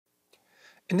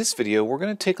In this video, we're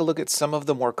going to take a look at some of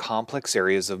the more complex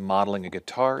areas of modeling a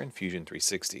guitar in Fusion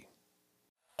 360.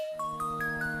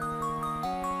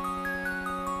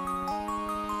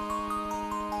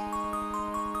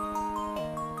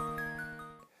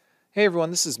 Hey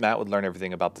everyone, this is Matt with Learn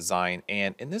Everything About Design,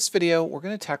 and in this video, we're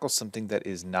going to tackle something that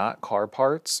is not car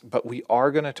parts, but we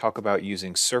are going to talk about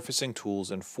using surfacing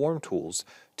tools and form tools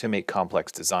to make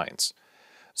complex designs.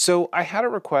 So I had a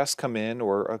request come in,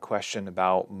 or a question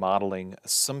about modeling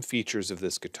some features of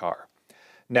this guitar.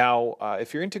 Now,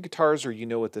 if you're into guitars or you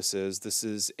know what this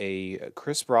is a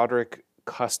Chris Broderick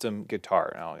custom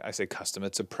guitar. Now, I say custom,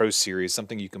 it's a Pro Series,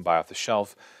 something you can buy off the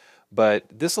shelf. But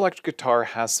this electric guitar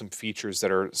has some features that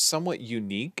are somewhat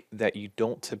unique that you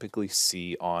don't typically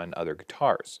see on other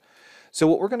guitars. So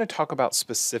what we're going to talk about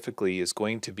specifically is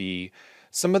going to be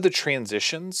some of the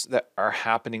transitions that are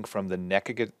happening from the neck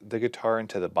of the guitar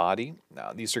into the body.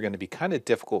 Now, these are going to be kind of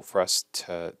difficult for us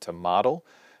to model.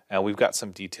 And we've got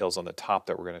some details on the top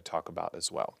that we're going to talk about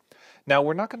as well. Now,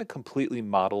 we're not going to completely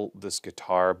model this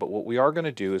guitar, but what we are going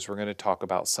to do is we're going to talk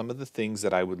about some of the things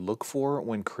that I would look for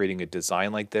when creating a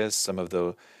design like this, some of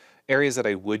the areas that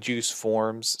I would use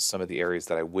forms, some of the areas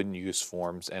that I wouldn't use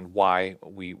forms, and why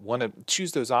we want to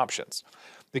choose those options.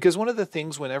 Because one of the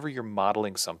things whenever you're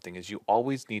modeling something is you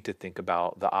always need to think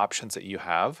about the options that you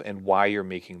have and why you're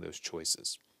making those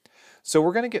choices. So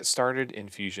we're going to get started in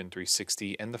Fusion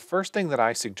 360, and the first thing that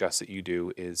I suggest that you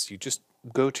do is you just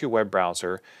go to your web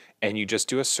browser and you just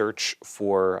do a search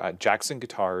for Jackson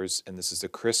guitars, and this is the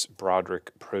Chris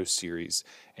Broderick Pro Series,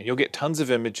 and you'll get tons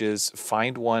of images.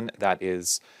 Find one that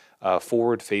is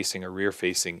forward-facing or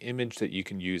rear-facing image that you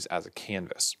can use as a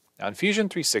canvas. Now in Fusion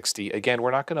 360, again,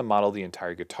 we're not going to model the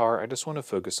entire guitar. I just want to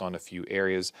focus on a few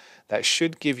areas that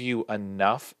should give you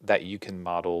enough that you can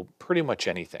model pretty much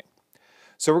anything.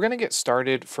 So we're going to get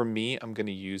started. For me, I'm going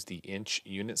to use the inch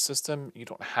unit system. You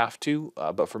don't have to,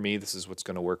 but for me, this is what's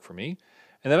going to work for me.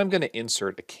 And then I'm going to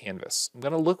insert a canvas. I'm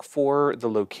going to look for the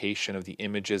location of the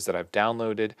images that I've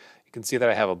downloaded. You can see that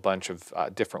I have a bunch of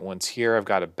different ones here. I've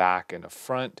got a back and a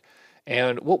front.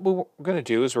 And what we're going to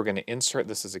do is we're going to insert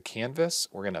this as a canvas.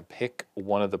 We're going to pick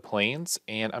one of the planes,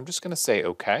 and I'm just going to say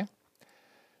OK.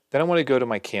 Then I want to go to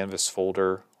my canvas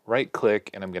folder, right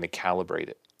click, and I'm going to calibrate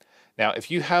it. Now,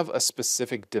 if you have a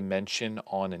specific dimension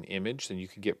on an image, then you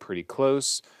can get pretty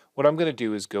close. What I'm going to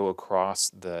do is go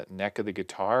across the neck of the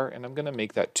guitar, and I'm going to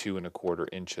make that 2¼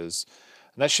 inches.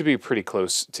 And that should be pretty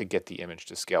close to get the image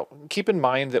to scale. Keep in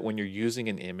mind that when you're using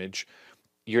an image,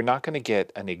 you're not going to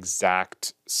get an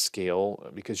exact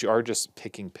scale because you are just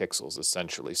picking pixels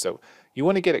essentially. So you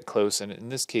want to get it close, and in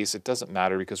this case, it doesn't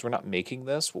matter because we're not making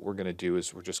this. What we're going to do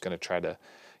is we're just going to try to,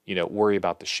 worry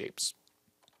about the shapes.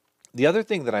 The other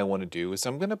thing that I want to do is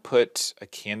I'm going to put a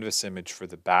canvas image for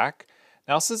the back.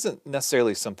 Now, this isn't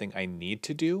necessarily something I need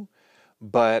to do,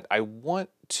 but I want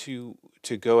to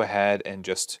go ahead and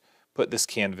just put this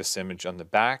canvas image on the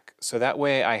back. So that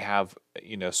way I have,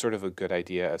 sort of a good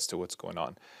idea as to what's going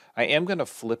on. I am going to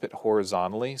flip it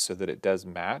horizontally so that it does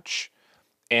match.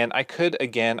 And I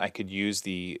could use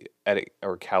the edit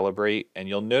or calibrate, and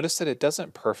you'll notice that it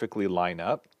doesn't perfectly line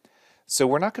up. So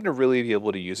we're not going to really be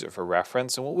able to use it for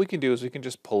reference. And what we can do is we can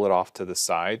just pull it off to the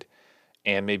side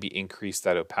and maybe increase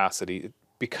that opacity.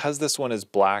 Because this one is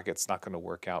black, it's not going to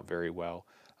work out very well.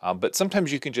 But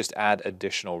sometimes you can just add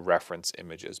additional reference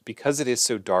images. Because it is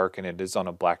so dark and it is on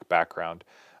a black background,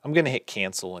 I'm going to hit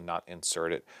cancel and not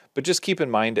insert it. But just keep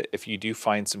in mind that if you do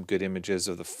find some good images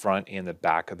of the front and the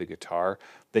back of the guitar,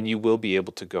 then you will be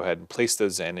able to go ahead and place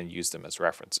those in and use them as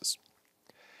references.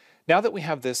 Now that we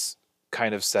have this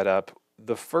kind of set up,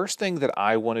 the first thing that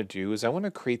I want to do is I want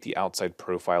to create the outside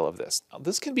profile of this. Now,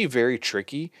 this can be very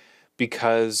tricky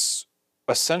because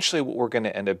essentially what we're going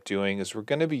to end up doing is we're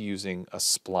going to be using a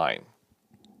spline.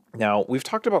 Now, we've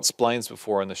talked about splines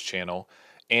before on this channel,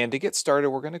 and to get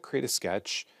started, we're going to create a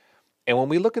sketch. And when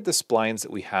we look at the splines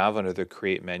that we have under the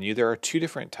Create menu, there are two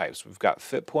different types. We've got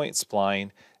fit point spline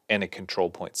and a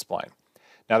control point spline.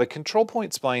 Now, the control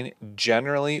point spline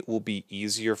generally will be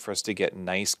easier for us to get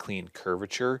nice, clean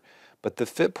curvature, but the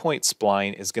fit point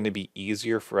spline is going to be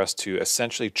easier for us to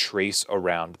essentially trace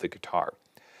around the guitar.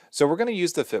 So we're going to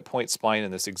use the fit point spline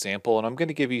in this example, and I'm going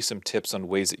to give you some tips on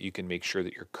ways that you can make sure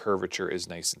that your curvature is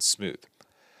nice and smooth.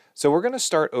 So we're going to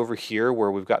start over here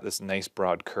where we've got this nice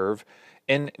broad curve.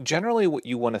 And generally what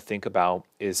you want to think about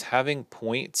is having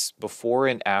points before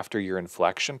and after your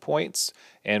inflection points.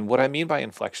 And what I mean by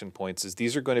inflection points is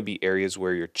these are going to be areas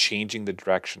where you're changing the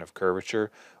direction of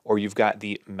curvature, or you've got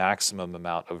the maximum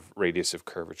amount of radius of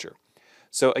curvature.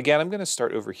 So again, I'm going to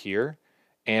start over here,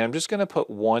 and I'm just going to put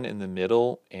one in the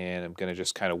middle, and I'm going to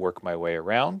just kind of work my way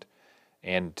around.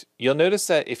 And you'll notice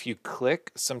that if you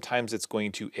click, sometimes it's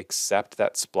going to accept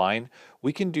that spline.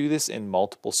 We can do this in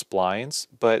multiple splines,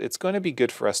 but it's going to be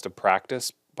good for us to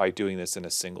practice by doing this in a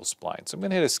single spline. So I'm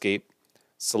going to hit escape,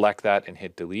 select that and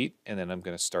hit delete, and then I'm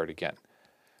going to start again.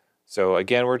 So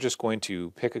again, we're just going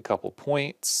to pick a couple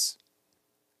points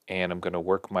and I'm going to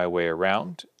work my way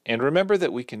around. And remember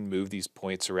that we can move these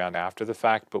points around after the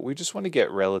fact, but we just want to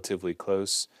get relatively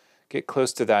close, get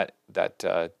close to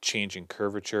that change in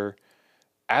curvature.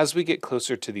 As we get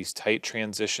closer to these tight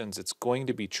transitions, it's going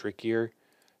to be trickier.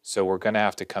 So we're going to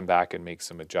have to come back and make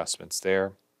some adjustments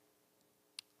there.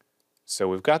 So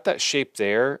we've got that shape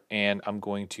there, and I'm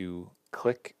going to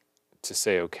click to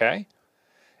say OK.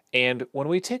 And when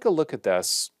we take a look at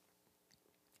this,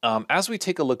 as we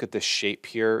take a look at this shape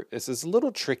here, this is a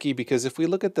little tricky because if we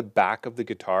look at the back of the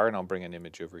guitar, and I'll bring an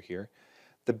image over here,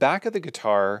 the back of the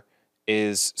guitar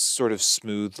is sort of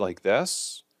smooth like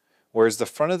this, whereas the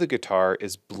front of the guitar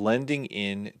is blending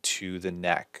in to the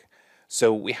neck.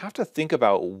 So we have to think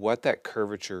about what that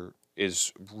curvature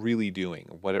is really doing,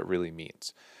 what it really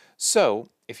means. So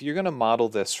if you're going to model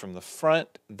this from the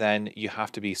front, then you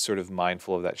have to be sort of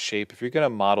mindful of that shape. If you're going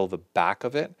to model the back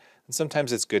of it, then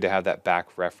sometimes it's good to have that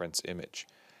back reference image.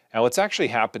 Now what's actually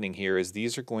happening here is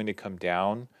these are going to come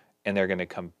down and they're going to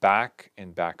come back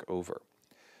and back over.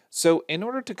 So in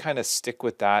order to kind of stick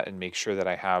with that and make sure that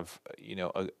I have,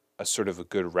 a sort of a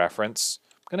good reference,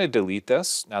 I'm going to delete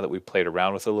this now that we've played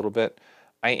around with it a little bit.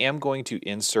 I am going to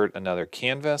insert another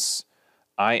canvas.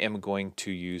 I am going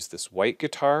to use this white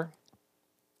guitar.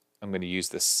 I'm going to use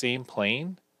the same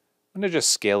plane. I'm going to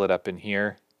just scale it up in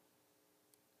here.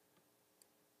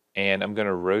 And I'm going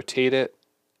to rotate it,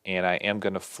 and I am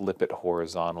going to flip it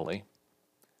horizontally.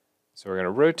 So we're going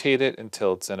to rotate it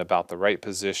until it's in about the right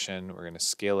position. We're going to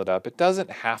scale it up. It doesn't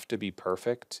have to be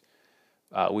perfect.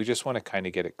 We just want to kind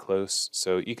of get it close.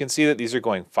 So you can see that these are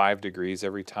going 5 degrees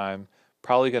every time.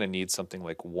 Probably going to need something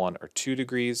like 1 or 2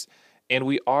 degrees. And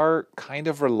we are kind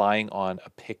of relying on a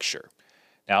picture.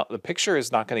 Now, the picture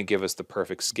is not going to give us the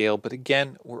perfect scale, but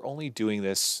again, we're only doing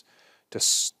this to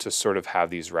sort of have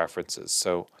these references.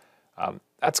 So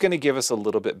that's going to give us a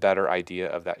little bit better idea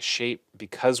of that shape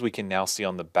because we can now see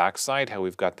on the back side how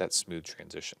we've got that smooth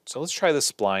transition. So let's try the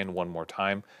spline one more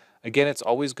time. Again, it's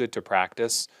always good to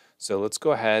practice. So let's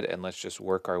go ahead and let's just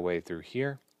work our way through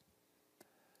here.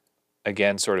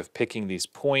 Again, sort of picking these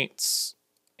points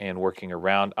and working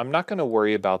around. I'm not going to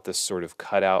worry about this sort of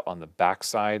cutout on the back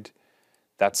side.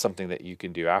 That's something that you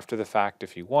can do after the fact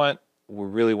if you want. We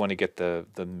really want to get the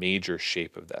major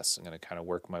shape of this. I'm going to kind of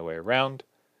work my way around.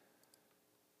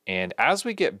 And as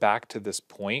we get back to this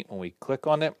point, when we click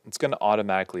on it, it's going to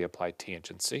automatically apply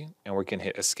tangency, and we can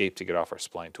hit escape to get off our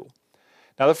spline tool.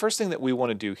 Now, the first thing that we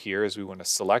want to do here is we want to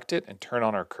select it and turn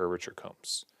on our curvature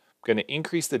combs. I'm going to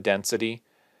increase the density,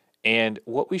 and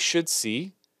what we should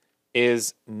see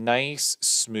is nice,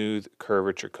 smooth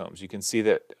curvature combs. You can see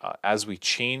that as we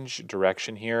change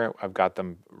direction here, I've got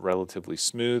them relatively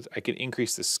smooth. I can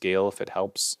increase the scale if it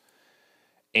helps.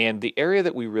 And the area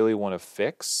that we really want to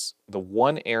fix, the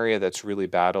one area that's really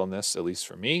bad on this, at least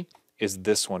for me, is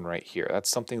this one right here. That's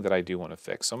something that I do want to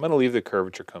fix. So I'm going to leave the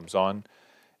curvature combs on,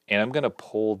 and I'm going to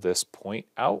pull this point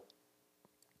out.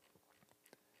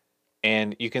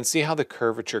 And you can see how the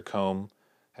curvature comb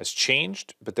has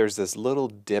changed, but there's this little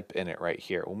dip in it right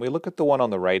here. When we look at the one on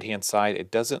the right-hand side, it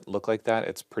doesn't look like that.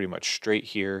 It's pretty much straight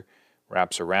here,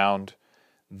 wraps around.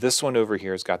 This one over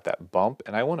here has got that bump,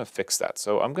 and I want to fix that.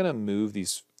 So I'm going to move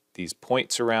these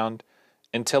points around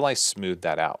until I smooth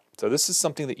that out. So this is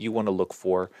something that you want to look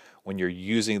for when you're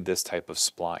using this type of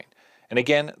spline. And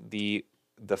again, the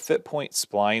fit point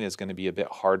spline is going to be a bit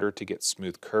harder to get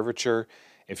smooth curvature.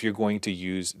 If you're going to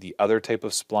use the other type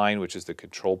of spline, which is the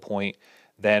control point,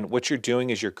 then what you're doing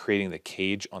is you're creating the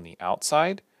cage on the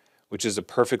outside, which is a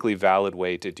perfectly valid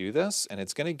way to do this, and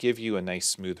it's going to give you a nice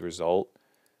smooth result.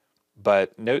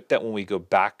 But note that when we go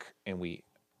back and we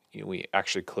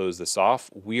actually close this off,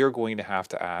 we are going to have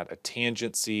to add a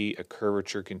tangency, a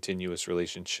curvature continuous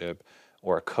relationship,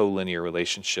 or a collinear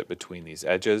relationship between these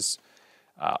edges.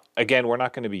 Again, we're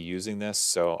not going to be using this,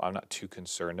 so I'm not too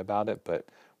concerned about it, but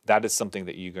that is something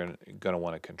that you're going to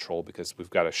want to control because we've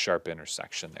got a sharp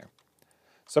intersection there.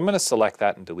 So I'm going to select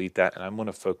that and delete that, and I'm going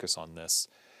to focus on this.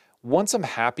 Once I'm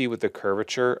happy with the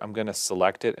curvature, I'm going to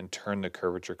select it and turn the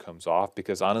curvature combs off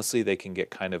because honestly, they can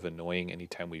get kind of annoying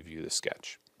anytime we view the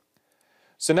sketch.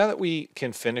 So now that we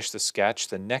can finish the sketch,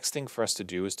 the next thing for us to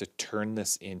do is to turn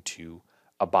this into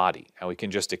a body. Now we can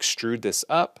just extrude this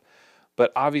up,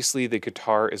 but obviously the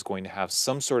guitar is going to have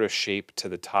some sort of shape to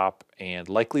the top and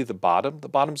likely the bottom. The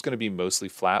bottom's going to be mostly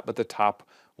flat, but the top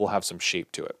will have some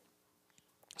shape to it.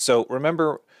 So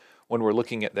remember, when we're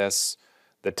looking at this,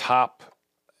 the top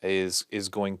is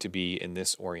going to be in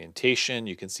this orientation.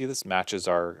 You can see this matches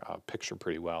our picture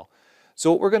pretty well.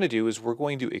 So what we're going to do is we're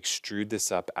going to extrude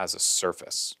this up as a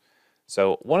surface.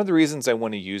 So one of the reasons I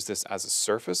want to use this as a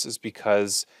surface is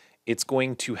because it's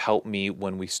going to help me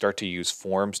when we start to use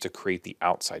forms to create the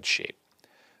outside shape.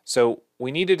 So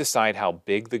we need to decide how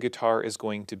big the guitar is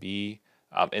going to be.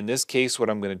 In this case, what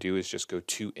I'm going to do is just go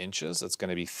 2 inches. It's going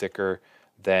to be thicker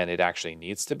than it actually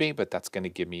needs to be, but that's going to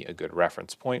give me a good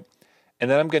reference point. And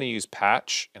then I'm going to use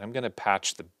patch, and I'm going to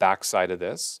patch the back side of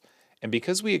this. And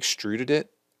because we extruded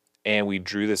it and we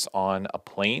drew this on a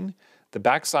plane, the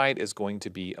back side is going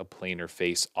to be a planar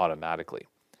face automatically.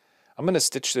 I'm going to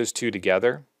stitch those two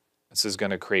together. This is going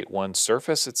to create one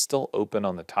surface. It's still open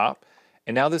on the top.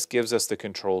 And now this gives us the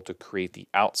control to create the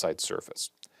outside surface.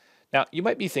 Now, you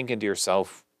might be thinking to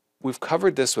yourself, we've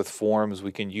covered this with forms.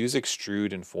 We can use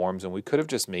extrude in forms, and we could have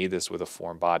just made this with a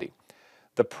form body.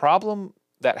 The problem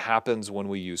that happens when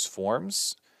we use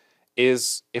forms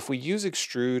is if we use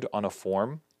extrude on a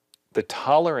form, the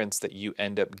tolerance that you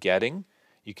end up getting,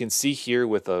 you can see here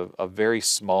with a very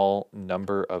small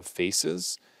number of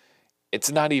faces,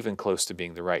 it's not even close to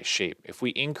being the right shape. If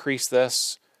we increase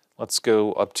this, let's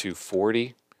go up to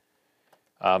 40.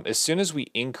 As soon as we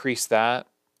increase that,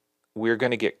 we're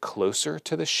going to get closer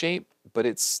to the shape, but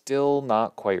it's still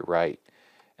not quite right.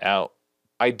 Now,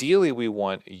 ideally, we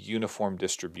want a uniform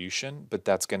distribution, but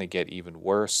that's going to get even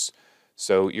worse.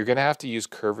 So you're going to have to use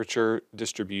curvature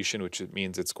distribution, which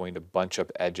means it's going to bunch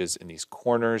up edges in these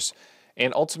corners.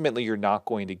 And ultimately, you're not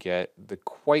going to get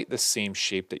quite the same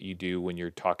shape that you do when you're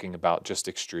talking about just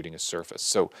extruding a surface.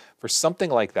 So for something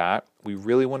like that, we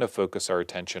really want to focus our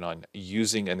attention on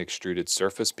using an extruded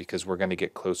surface because we're going to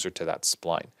get closer to that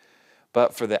spline.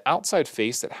 But for the outside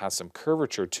face that has some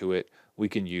curvature to it, we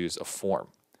can use a form.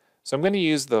 So I'm going to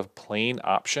use the plane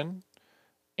option,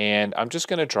 and I'm just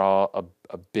going to draw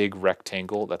a big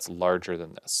rectangle that's larger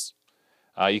than this.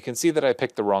 You can see that I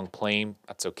picked the wrong plane.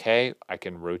 That's okay. I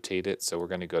can rotate it. So we're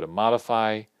going to go to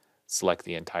Modify, select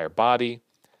the entire body,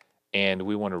 and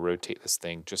we want to rotate this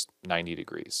thing just 90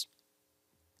 degrees.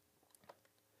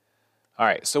 All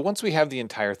right, so once we have the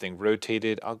entire thing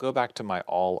rotated, I'll go back to my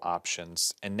All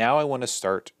options, and now I want to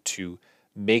start to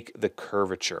make the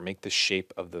curvature, make the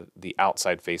shape of the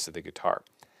outside face of the guitar.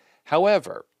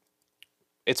 However,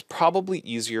 it's probably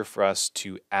easier for us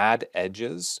to add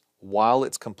edges while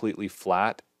it's completely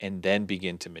flat and then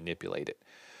begin to manipulate it.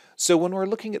 So when we're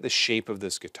looking at the shape of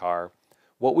this guitar,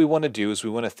 what we want to do is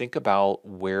we want to think about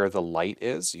where the light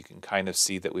is. You can kind of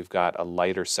see that we've got a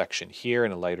lighter section here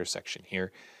and a lighter section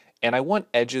here. And I want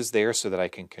edges there so that I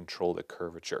can control the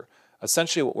curvature.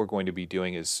 Essentially what we're going to be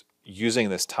doing is using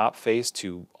this top face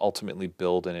to ultimately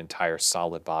build an entire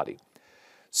solid body.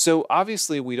 So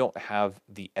obviously we don't have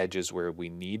the edges where we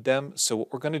need them. So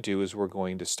what we're going to do is we're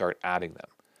going to start adding them.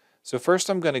 So first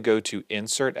I'm going to go to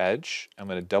Insert Edge. I'm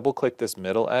going to double click this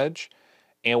middle edge.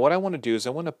 And what I want to do is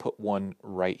I want to put one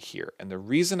right here. And the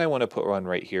reason I want to put one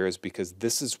right here is because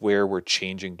this is where we're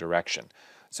changing direction.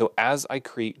 So as I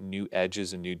create new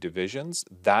edges and new divisions,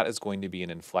 that is going to be an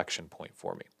inflection point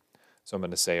for me. So I'm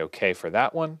going to say OK for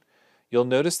that one. You'll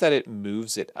notice that it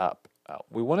moves it up.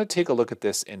 We want to take a look at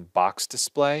this in box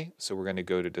display. So we're going to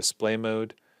go to display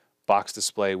mode, box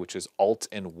display, which is Alt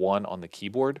and 1 on the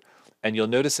keyboard. And you'll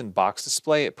notice in box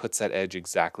display, it puts that edge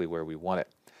exactly where we want it.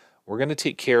 We're going to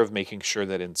take care of making sure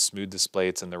that in smooth display,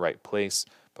 it's in the right place.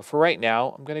 But for right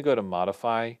now, I'm going to go to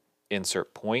Modify,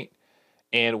 Insert Point.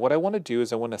 And what I want to do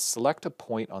is I want to select a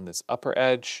point on this upper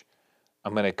edge.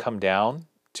 I'm going to come down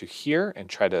to here and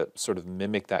try to sort of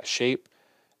mimic that shape.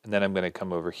 And then I'm going to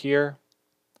come over here.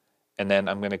 And then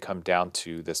I'm going to come down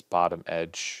to this bottom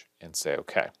edge and say,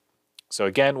 OK. So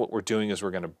again, what we're doing is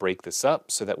we're going to break this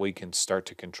up so that we can start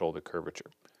to control the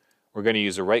curvature. We're going to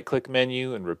use a right-click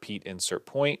menu and repeat Insert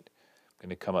Point. I'm going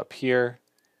to come up here,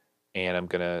 and I'm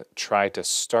going to try to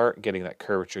start getting that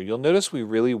curvature. You'll notice we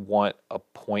really want a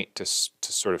point to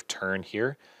sort of turn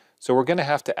here. So we're going to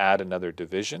have to add another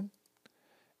division.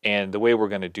 And the way we're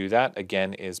going to do that,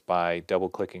 again, is by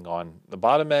double-clicking on the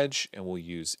bottom edge, and we'll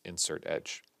use Insert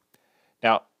Edge.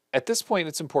 Now, at this point,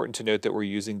 it's important to note that we're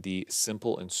using the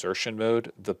simple insertion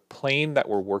mode. The plane that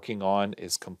we're working on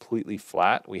is completely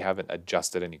flat. We haven't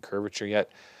adjusted any curvature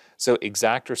yet. So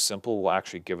exact or simple will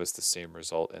actually give us the same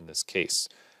result in this case.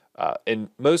 In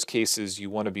most cases, you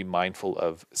want to be mindful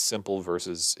of simple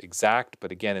versus exact,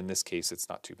 but again, in this case, it's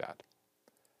not too bad.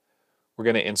 We're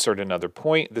going to insert another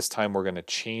point. This time we're going to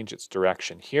change its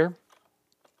direction here.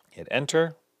 Hit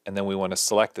Enter, and then we want to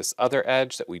select this other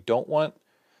edge that we don't want.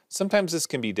 Sometimes this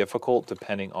can be difficult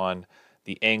depending on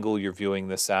the angle you're viewing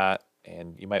this at,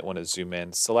 and you might want to zoom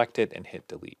in, select it, and hit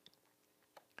delete.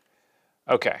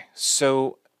 Okay,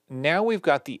 so now we've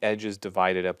got the edges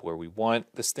divided up where we want.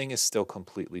 This thing is still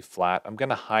completely flat. I'm going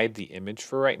to hide the image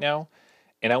for right now,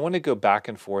 and I want to go back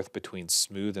and forth between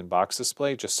smooth and box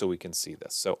display just so we can see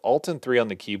this. So Alt and 3 on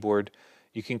the keyboard,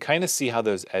 you can kind of see how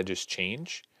those edges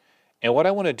change. And what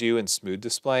I want to do in smooth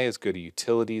display is go to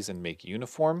utilities and make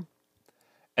uniform.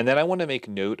 And then I want to make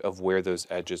note of where those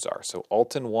edges are. So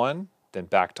Alt and 1, then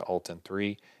back to Alt and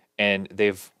 3. And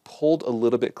they've pulled a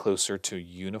little bit closer to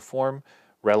uniform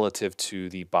relative to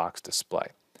the box display.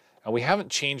 Now we haven't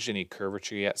changed any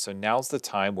curvature yet, so now's the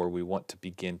time where we want to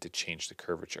begin to change the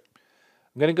curvature.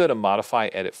 I'm going to go to Modify,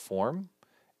 Edit Form,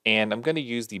 and I'm going to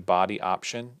use the Body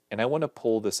option, and I want to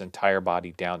pull this entire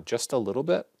body down just a little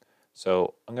bit.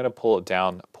 So I'm going to pull it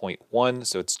down 0.1,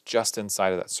 so it's just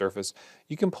inside of that surface.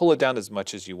 You can pull it down as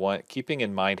much as you want, keeping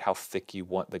in mind how thick you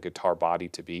want the guitar body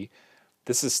to be.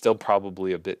 This is still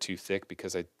probably a bit too thick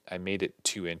because I made it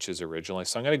 2 inches originally,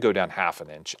 so I'm going to go down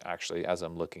 ½ inch actually as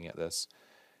I'm looking at this.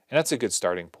 And that's a good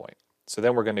starting point. So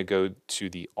then we're going to go to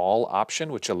the All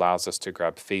option, which allows us to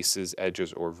grab faces,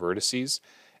 edges, or vertices,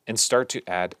 and start to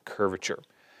add curvature.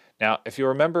 Now, if you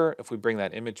remember, if we bring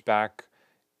that image back,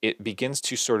 it begins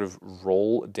to sort of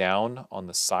roll down on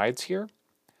the sides here,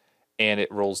 and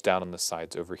it rolls down on the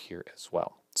sides over here as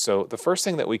well. So the first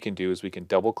thing that we can do is we can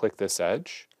double click this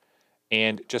edge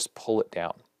and just pull it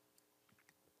down.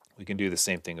 We can do the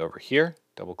same thing over here,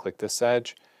 double click this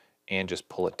edge and just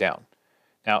pull it down.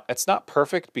 Now it's not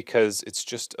perfect because it's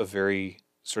just a very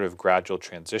sort of gradual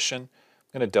transition.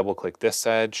 I'm going to double click this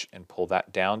edge and pull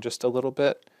that down just a little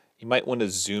bit. You might want to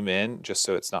zoom in just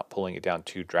so it's not pulling it down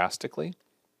too drastically.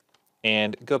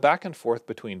 And go back and forth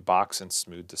between box and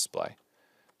smooth display.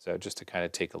 So just to kind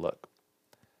of take a look.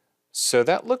 So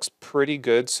that looks pretty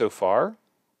good so far.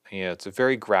 It's a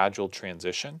very gradual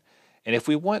transition. And if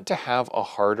we want to have a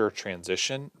harder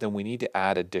transition, then we need to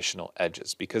add additional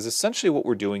edges, because essentially what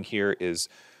we're doing here is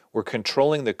we're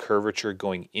controlling the curvature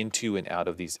going into and out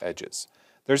of these edges.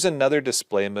 There's another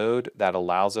display mode that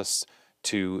allows us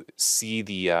to see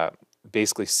the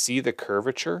basically see the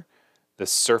curvature. The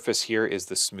surface here is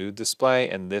the smooth display,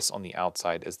 and this on the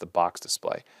outside is the box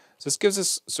display. So this gives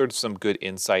us sort of some good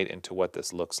insight into what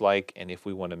this looks like and if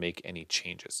we want to make any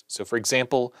changes. So for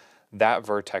example, that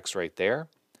vertex right there,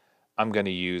 I'm going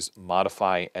to use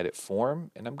Modify, Edit Form,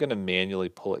 and I'm going to manually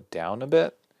pull it down a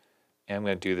bit. And I'm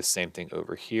going to do the same thing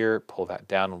over here, pull that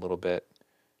down a little bit,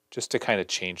 just to kind of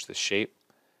change the shape.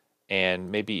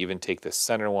 And maybe even take this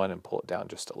center one and pull it down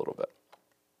just a little bit.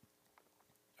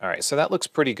 All right, so that looks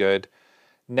pretty good.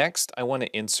 Next, I want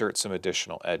to insert some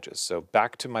additional edges. So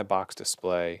back to my box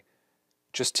display,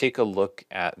 just take a look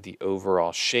at the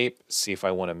overall shape, see if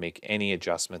I want to make any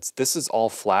adjustments. This is all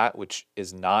flat, which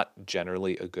is not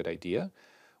generally a good idea.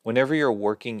 Whenever you're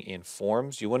working in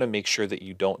forms, you want to make sure that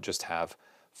you don't just have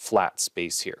flat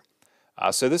space here.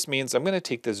 So this means I'm going to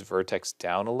take this vertex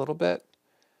down a little bit,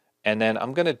 and then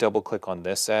I'm going to double click on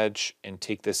this edge and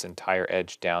take this entire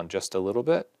edge down just a little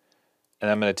bit. And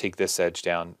I'm going to take this edge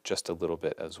down just a little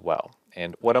bit as well.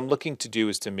 And what I'm looking to do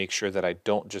is to make sure that I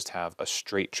don't just have a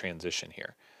straight transition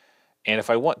here. And if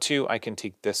I want to, I can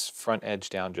take this front edge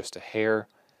down just a hair.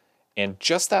 And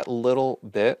just that little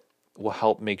bit will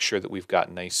help make sure that we've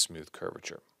got nice smooth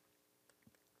curvature.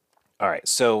 All right,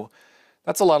 so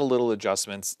that's a lot of little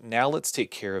adjustments. Now let's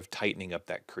take care of tightening up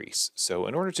that crease. So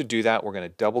in order to do that, we're going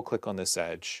to double click on this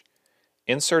edge,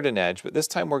 insert an edge, but this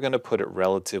time we're going to put it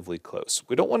relatively close.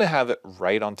 We don't want to have it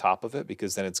right on top of it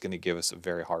because then it's going to give us a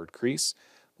very hard crease,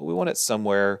 but we want it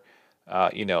somewhere,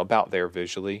 about there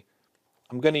visually.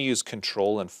 I'm going to use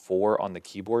Control and 4 on the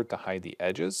keyboard to hide the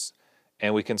edges,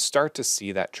 and we can start to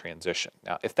see that transition.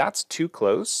 Now, if that's too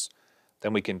close,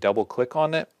 then we can double click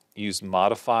on it, use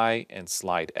Modify and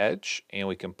Slide Edge, and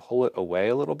we can pull it away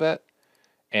a little bit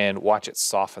and watch it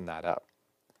soften that up.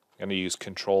 I'm going to use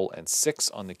Control and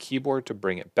 6 on the keyboard to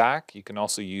bring it back. You can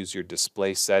also use your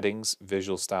display settings,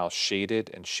 Visual Style Shaded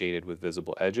and Shaded with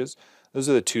Visible Edges. Those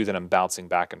are the two that I'm bouncing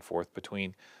back and forth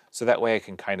between, so that way I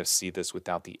can kind of see this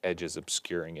without the edges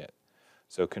obscuring it.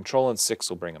 So Control and 6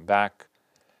 will bring them back,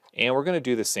 and we're going to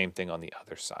do the same thing on the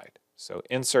other side. So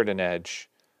insert an edge,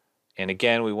 and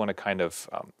again we want to kind of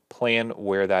plan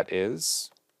where that is.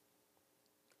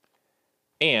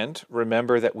 And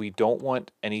remember that we don't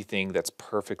want anything that's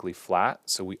perfectly flat,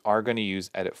 so we are going to use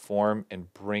Edit Form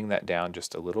and bring that down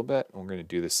just a little bit. And we're going to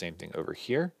do the same thing over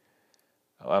here.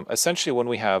 Essentially, when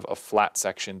we have a flat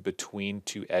section between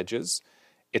two edges,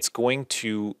 it's going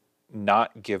to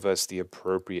not give us the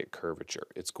appropriate curvature.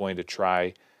 It's going to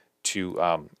try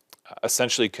to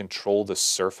essentially control the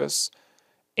surface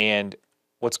And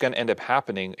what's going to end up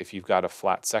happening if you've got a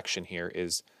flat section here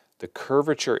is the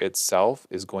curvature itself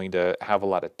is going to have a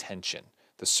lot of tension.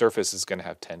 The surface is going to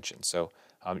have tension. So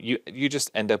you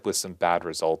just end up with some bad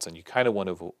results, and you kind of want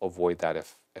to avoid that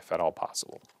if at all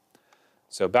possible.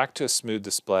 So back to a smooth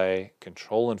display,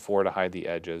 Control and 4 to hide the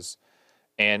edges.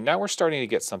 And now we're starting to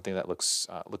get something that looks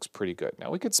pretty good.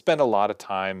 Now we could spend a lot of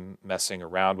time messing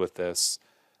around with this.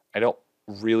 I don't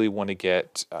really want to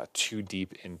get too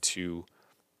deep into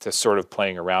sort of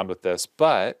playing around with this,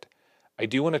 but I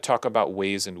do want to talk about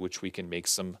ways in which we can make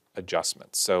some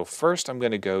adjustments. So first I'm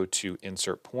going to go to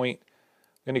Insert Point.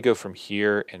 I'm going to go from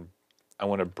here, and I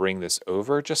want to bring this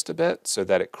over just a bit so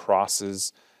that it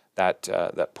crosses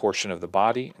that portion of the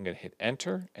body. I'm going to hit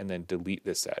Enter and then delete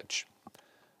this edge. I'm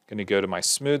going to go to my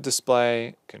smooth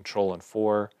display, Control and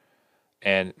 4,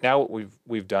 and now what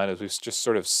we've done is we've just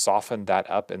sort of softened that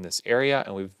up in this area,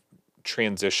 and we've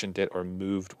transitioned it or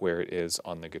moved where it is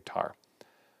on the guitar.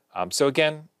 So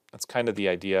again, that's kind of the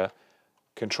idea.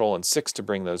 Control and 6 to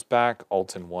bring those back,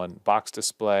 Alt and 1 box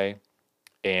display.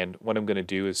 And what I'm going to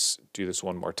do is do this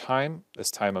one more time. This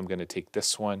time I'm going to take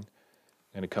this one,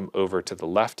 I'm going to come over to the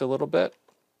left a little bit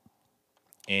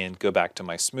and go back to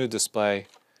my smooth display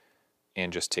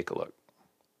and just take a look.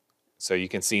 So you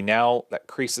can see now that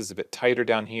crease is a bit tighter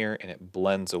down here and it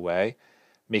blends away,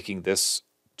 making this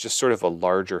just sort of a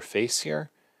larger face here,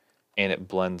 and it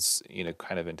blends,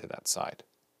 kind of into that side.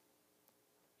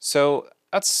 So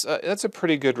that's a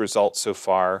pretty good result so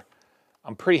far.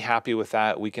 I'm pretty happy with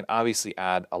that. We can obviously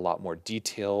add a lot more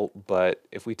detail, but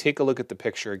if we take a look at the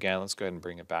picture again, let's go ahead and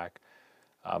bring it back.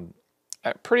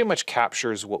 It pretty much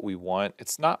captures what we want.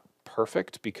 It's not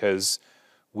perfect because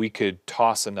we could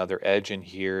toss another edge in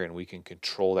here and we can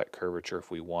control that curvature if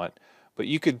we want, but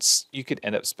you could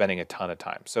end up spending a ton of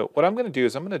time. So what I'm going to do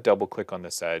is I'm going to double click on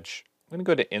this edge. I'm going to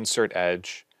go to Insert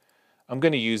Edge. I'm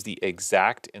going to use the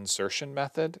exact insertion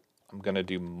method. I'm going to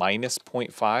do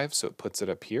 -0.5, so it puts it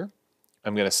up here.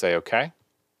 I'm going to say OK.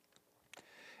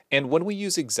 And when we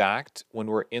use exact, when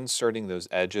we're inserting those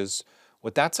edges,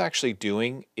 what that's actually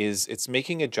doing is it's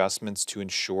making adjustments to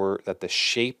ensure that the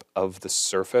shape of the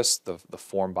surface, the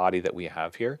form body that we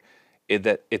have here,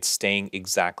 that it's staying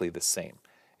exactly the same.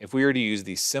 If we were to use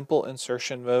the simple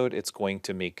insertion mode, it's going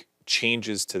to make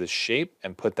changes to the shape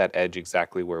and put that edge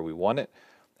exactly where we want it.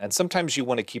 And sometimes you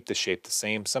want to keep the shape the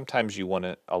same. Sometimes you want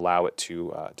to allow it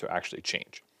to actually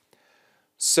change.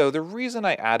 So the reason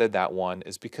I added that one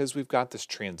is because we've got this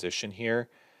transition here.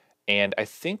 And I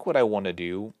think what I want to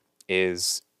do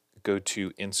is go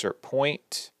to Insert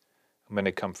Point. I'm going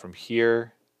to come from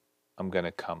here. I'm going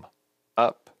to come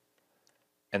up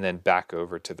and then back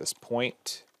over to this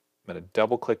point. I'm going to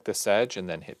double click this edge and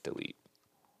then hit Delete.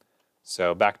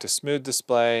 So back to smooth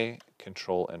display,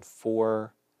 Control and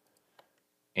 4,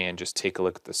 and just take a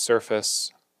look at the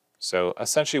surface. So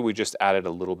essentially we just added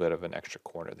a little bit of an extra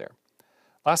corner there.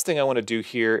 Last thing I want to do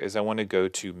here is I want to go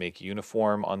to Make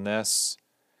Uniform on this.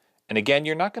 And again,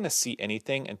 you're not going to see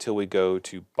anything until we go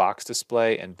to Box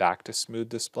Display and back to Smooth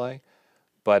Display.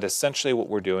 But essentially what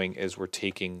we're doing is we're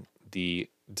taking the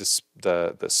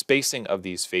spacing of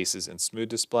these faces in Smooth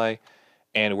Display,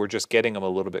 and we're just getting them a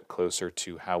little bit closer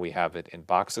to how we have it in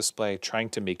Box Display, trying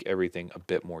to make everything a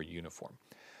bit more uniform.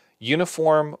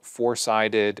 Uniform,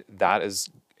 four-sided, that is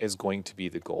going to be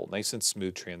the goal. Nice and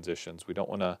smooth transitions. We don't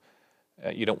want to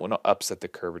you don't want to upset the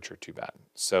curvature too bad.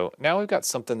 So now we've got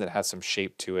something that has some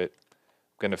shape to it.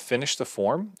 I'm going to finish the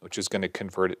form, which is going to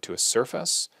convert it to a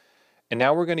surface. And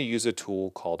now we're going to use a tool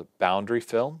called Boundary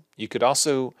Fill. You could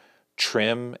also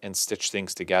trim and stitch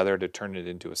things together to turn it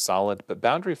into a solid, but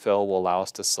Boundary Fill will allow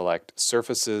us to select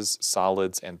surfaces,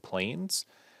 solids, and planes.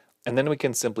 And then we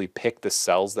can simply pick the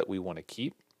cells that we want to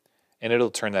keep, and it'll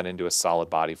turn that into a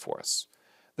solid body for us.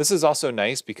 This is also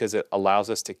nice because it allows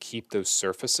us to keep those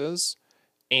surfaces,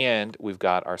 and we've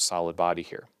got our solid body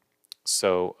here.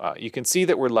 So you can see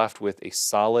that we're left with a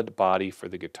solid body for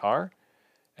the guitar.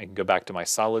 I can go back to my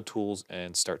solid tools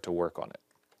and start to work on it.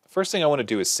 First thing I want to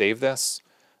do is save this.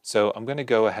 So I'm going to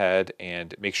go ahead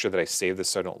and make sure that I save this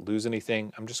so I don't lose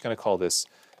anything. I'm just going to call this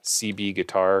CB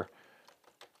guitar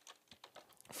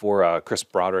for Chris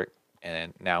Broderick.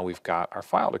 And now we've got our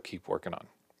file to keep working on.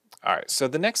 All right, so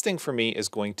the next thing for me is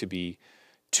going to be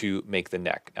to make the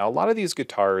neck. Now, a lot of these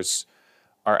guitars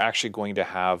are actually going to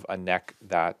have a neck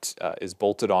that is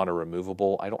bolted on or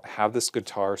removable. I don't have this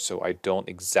guitar, so I don't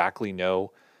exactly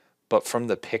know. But from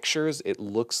the pictures, it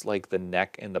looks like the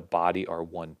neck and the body are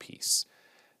one piece.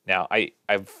 Now,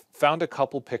 I've found a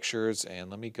couple pictures, and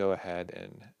let me go ahead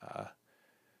and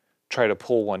try to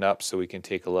pull one up so we can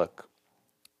take a look.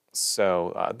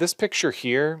 So this picture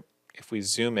here, if we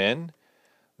zoom in,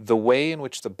 The way in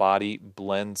which the body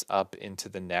blends up into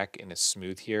the neck and is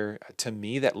smooth here, to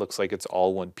me that looks like it's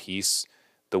all one piece.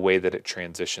 The way that it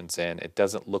transitions in, it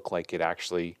doesn't look like it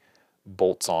actually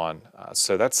bolts on.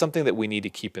 So that's something that we need to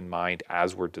keep in mind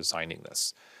as we're designing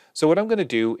this. So what I'm going to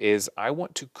do is I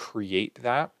want to create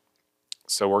that.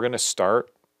 So we're going to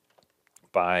start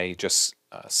by just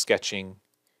sketching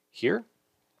here.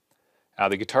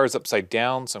 The guitar is upside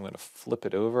down, so I'm going to flip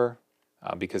it over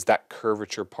because that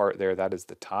curvature part there, that is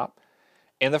the top.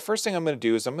 And the first thing I'm going to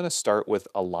do is I'm going to start with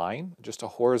a line, just a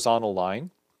horizontal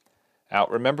line. Now,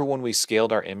 remember when we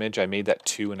scaled our image, I made that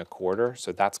 2 1/4,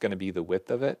 so that's going to be the width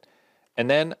of it. And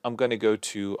then I'm going to go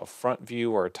to a front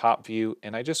view or a top view,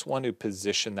 and I just want to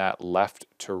position that left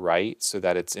to right so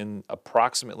that it's in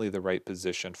approximately the right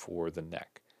position for the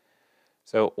neck.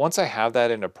 So once I have that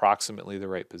in approximately the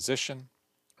right position,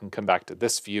 I'm come back to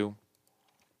this view.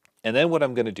 And then what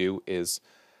I'm going to do is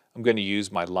I'm going to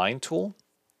use my line tool.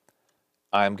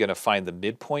 I'm going to find the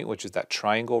midpoint, which is that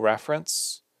triangle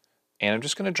reference. And I'm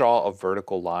just going to draw a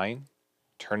vertical line,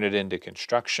 turn it into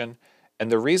construction.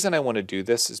 And the reason I want to do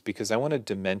this is because I want to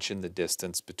dimension the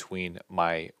distance between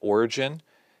my origin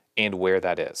and where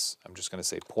that is. I'm just going to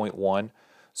say 0.1.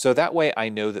 So that way I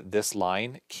know that this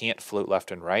line can't float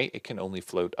left and right. It can only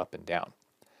float up and down.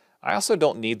 I also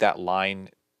don't need that line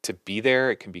to be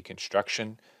there. It can be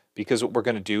construction because what we're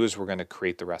going to do is we're going to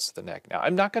create the rest of the neck. Now,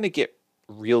 I'm not going to get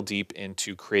real deep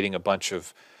into creating a bunch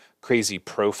of crazy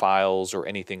profiles or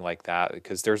anything like that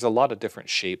because there's a lot of different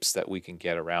shapes that we can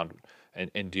get around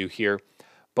and do here.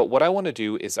 But what I want to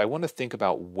do is I want to think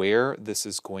about where this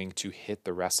is going to hit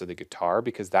the rest of the guitar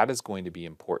because that is going to be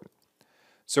important.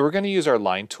 So we're going to use our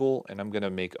line tool and I'm going to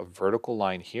make a vertical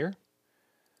line here.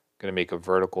 I'm going to make a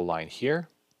vertical line here.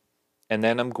 And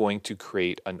then I'm going to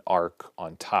create an arc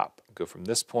on top. Go from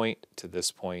this point to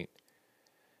this point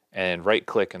and right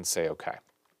click and say OK.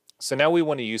 So now we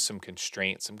want to use some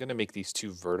constraints. I'm going to make these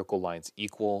 2 vertical lines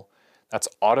equal. That's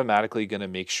automatically going to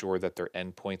make sure that their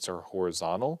endpoints are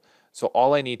horizontal. So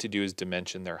all I need to do is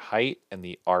dimension their height and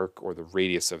the arc or the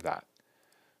radius of that.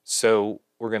 So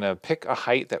we're going to pick a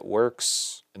height that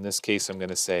works. In this case, I'm going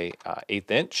to say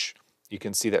 1/8 inch. You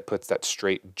can see that puts that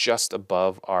straight just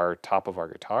above our top of our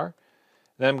guitar.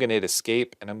 Then I'm going to hit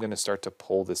escape and I'm going to start to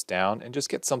pull this down and just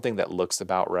get something that looks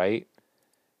about right.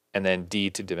 And then D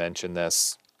to dimension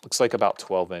this. Looks like about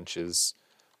 12 inches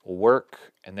will work.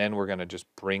 And then we're going to just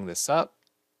bring this up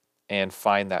and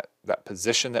find that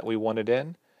position that we want it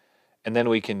in. And then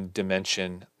we can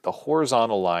dimension the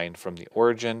horizontal line from the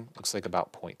origin. Looks like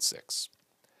about 0.6.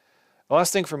 The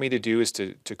last thing for me to do is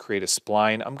to create a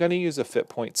spline. I'm going to use a fit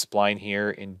point spline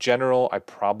here. In general, I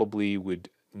probably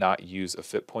would not use a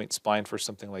fit point spline for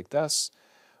something like this.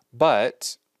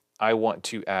 But I want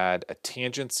to add a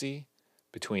tangency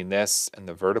between this and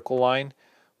the vertical line.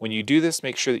 When you do this,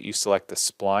 make sure that you select the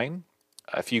spline.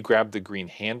 If you grab the green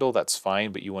handle, that's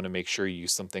fine, but you want to make sure you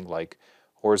use something like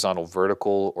horizontal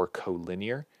vertical or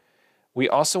collinear. We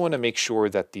also want to make sure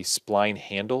that the spline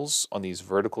handles on these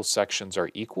vertical sections are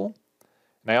equal.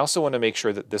 And I also want to make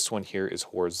sure that this one here is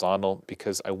horizontal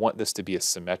because I want this to be a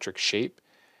symmetric shape.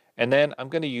 And then I'm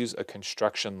going to use a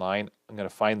construction line. I'm going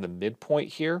to find the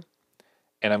midpoint here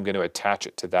and I'm going to attach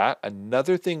it to that.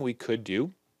 Another thing we could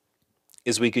do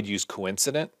is we could use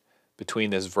coincident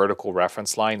between this vertical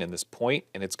reference line and this point,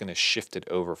 and it's going to shift it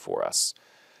over for us.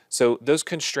 So those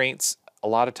constraints, a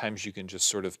lot of times you can just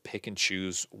sort of pick and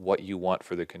choose what you want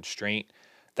for the constraint.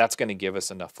 That's going to give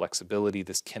us enough flexibility.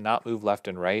 This cannot move left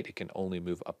and right. It can only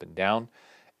move up and down.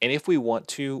 And if we want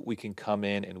to, we can come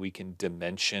in and we can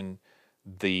dimension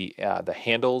the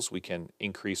handles. We can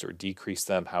increase or decrease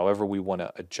them however we want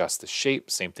to adjust the shape.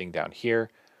 Same thing down here.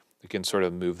 We can sort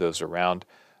of move those around.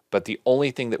 But the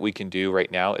only thing that we can do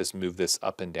right now is move this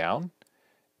up and down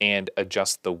and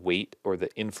adjust the weight or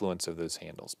the influence of those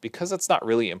handles. Because that's not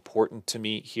really important to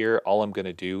me here, all I'm going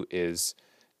to do is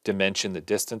dimension the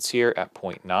distance here at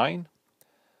 0.9.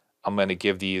 I'm going to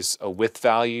give these a width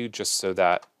value just so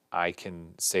that I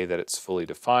can say that it's fully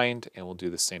defined, and we'll do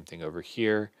the same thing over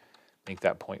here. Make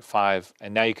that 0.5,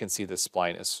 and now you can see the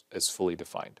spline is fully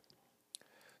defined.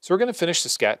 So we're going to finish the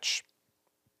sketch.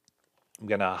 I'm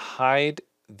going to hide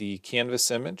the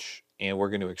canvas image and we're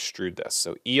going to extrude this.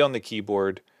 So E on the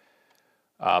keyboard.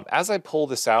 As I pull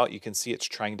this out, you can see it's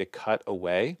trying to cut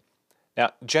away.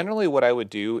 Now, generally what I would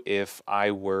do if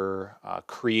I were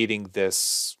creating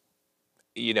this,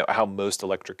 you know, how most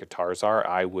electric guitars are,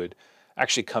 I would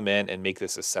actually come in and make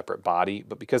this a separate body.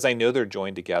 But because I know they're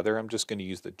joined together, I'm just going to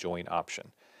use the join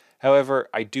option. However,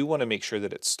 I do want to make sure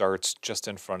that it starts just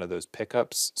in front of those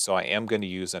pickups. So I am going to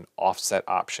use an offset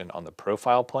option on the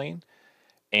profile plane.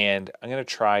 And I'm going to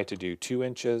try to do 2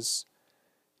 inches,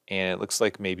 and it looks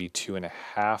like maybe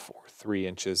 2.5 or 3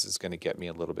 inches is going to get me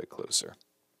a little bit closer.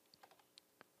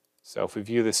 So if we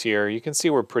view this here, you can see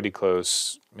we're pretty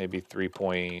close, maybe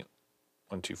 3.125,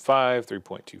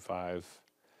 3.25.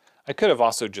 I could have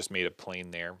also just made a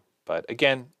plane there, but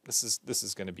again, this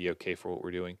is going to be okay for what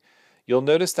we're doing. You'll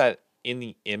notice that in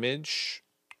the image,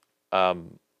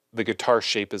 the guitar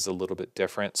shape is a little bit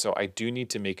different, so I do need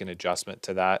to make an adjustment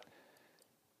to that.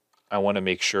 I want to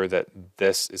make sure that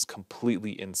this is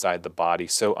completely inside the body.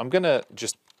 So I'm going to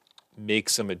just make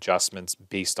some adjustments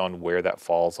based on where that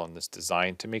falls on this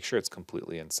design to make sure it's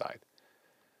completely inside.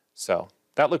 So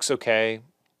that looks okay.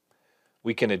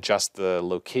 We can adjust the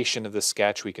location of the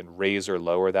sketch. We can raise or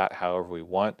lower that however we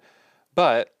want.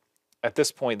 But at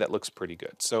this point, that looks pretty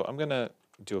good. So I'm going to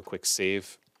do a quick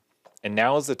save. And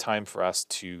now is the time for us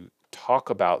to talk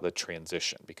about the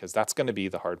transition, because that's going to be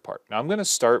the hard part. Now I'm going to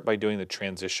start by doing the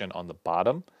transition on the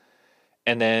bottom,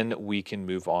 and then we can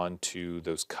move on to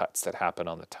those cuts that happen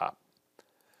on the top.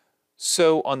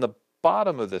 So on the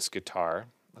bottom of this guitar,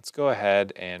 let's go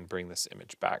ahead and bring this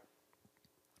image back.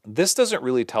 This doesn't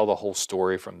really tell the whole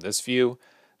story from this view.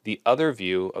 The other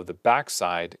view of the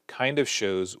backside kind of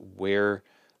shows where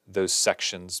those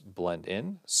sections blend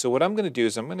in. So what I'm going to do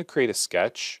is I'm going to create a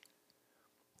sketch.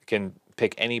 I can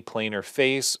pick any planar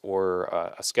face or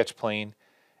a sketch plane,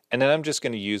 and then I'm just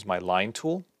going to use my line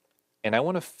tool, and I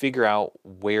want to figure out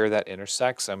where that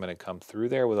intersects. I'm going to come through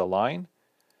there with a line.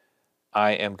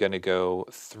 I am going to go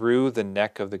through the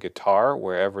neck of the guitar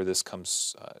wherever this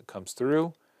comes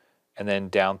through, and then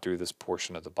down through this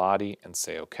portion of the body and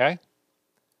say OK.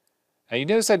 Now you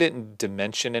notice I didn't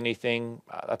dimension anything.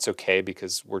 That's okay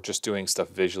because we're just doing stuff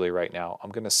visually right now.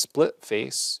 I'm going to split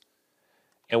face.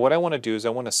 And what I want to do is I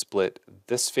want to split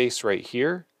this face right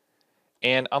here.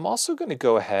 And I'm also going to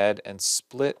go ahead and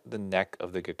split the neck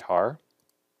of the guitar.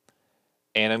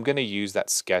 And I'm going to use that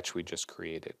sketch we just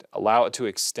created. Allow it to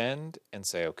extend and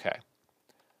say OK.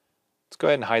 Let's go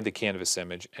ahead and hide the canvas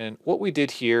image. And what we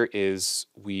did here is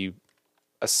we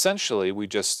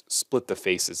just split the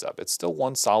faces up. It's still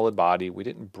one solid body. We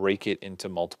didn't break it into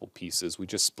multiple pieces. We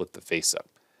just split the face up.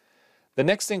 The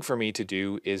next thing for me to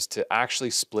do is to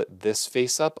actually split this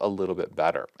face up a little bit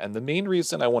better. And the main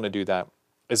reason I want to do that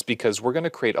is because we're going to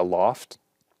create a loft.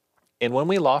 And when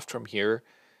we loft from here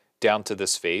down to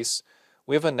this face,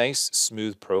 we have a nice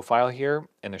smooth profile here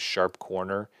and a sharp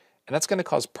corner. And that's going to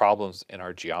cause problems in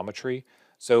our geometry.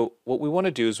 So what we want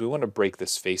to do is we want to break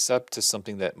this face up to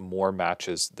something that more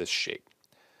matches this shape.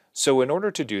 So in order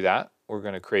to do that, we're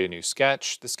going to create a new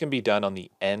sketch. This can be done on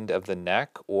the end of the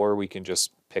neck, or we can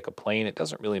just pick a plane. It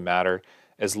doesn't really matter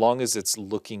as long as it's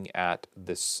looking at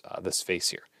this, this face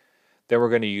here. Then we're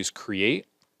going to use create,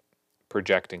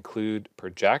 project, include,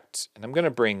 project, and I'm going to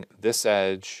bring this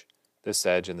edge,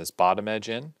 and this bottom edge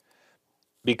in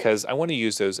because I want to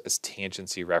use those as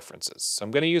tangency references. So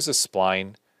I'm going to use a spline.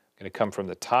 I'm going to come from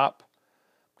the top.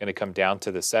 I'm going to come down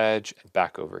to this edge and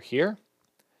back over here.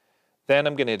 Then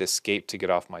I'm going to hit escape to get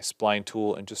off my spline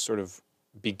tool and just sort of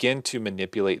begin to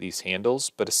manipulate these handles.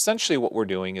 But essentially what we're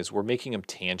doing is we're making them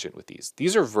tangent with these.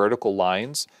 These are vertical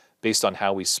lines based on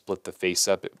how we split the face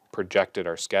up. It projected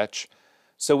our sketch.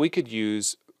 So we could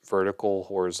use vertical,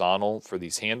 horizontal for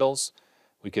these handles.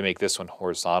 We can make this one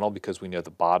horizontal because we know the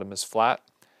bottom is flat.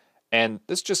 And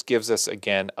this just gives us,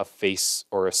 again, a face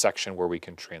or a section where we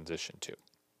can transition to.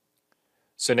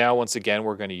 So now, once again,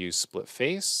 we're going to use split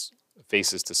face.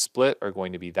 Faces to split are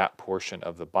going to be that portion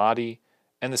of the body,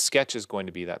 and the sketch is going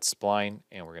to be that spline,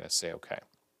 and we're going to say OK.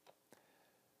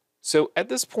 So at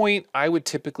this point, I would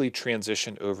typically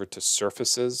transition over to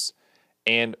surfaces.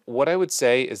 And what I would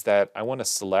say is that I want to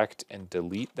select and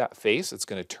delete that face. It's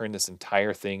going to turn this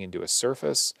entire thing into a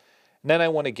surface. And then I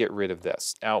want to get rid of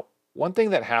this. Now, one thing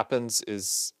that happens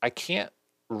is I can't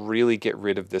really get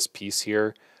rid of this piece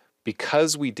here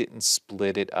because we didn't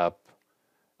split it up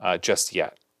just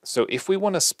yet. So if we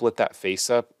want to split that face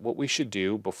up, what we should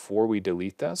do before we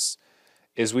delete this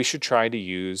is we should try to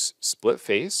use split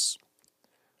face.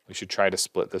 We should try to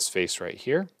split this face right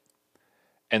here.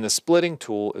 And the splitting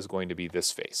tool is going to be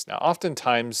this face. Now,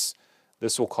 oftentimes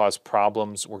this will cause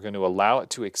problems. We're going to allow it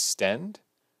to extend,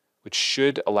 which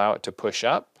should allow it to push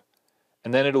up,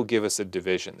 and then it'll give us a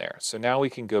division there. So now we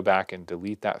can go back and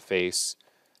delete that face,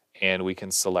 and we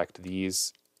can select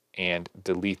these and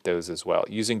delete those as well,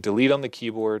 using delete on the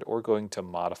keyboard or going to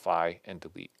modify and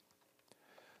delete.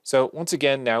 So once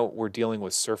again, now we're dealing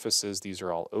with surfaces. These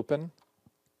are all open.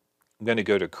 I'm going to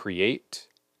go to create,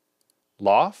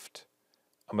 loft.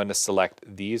 I'm going to select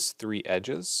these 3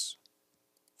 edges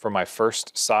for my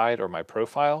first side or my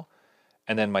profile.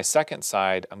 And then my second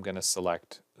side, I'm going to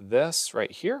select this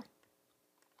right here.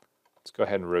 Let's go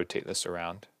ahead and rotate this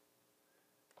around.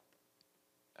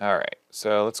 All right,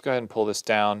 so let's go ahead and pull this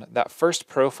down. That first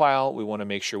profile, we want to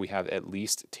make sure we have at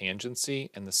least tangency,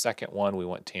 and the second one, we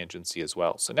want tangency as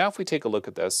well. So now if we take a look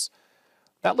at this,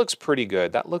 that looks pretty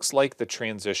good. That looks like the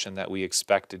transition that we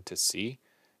expected to see.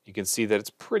 You can see that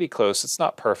it's pretty close. It's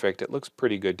not perfect. It looks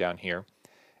pretty good down here.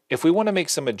 If we want to make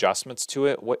some adjustments to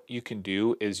it, what you can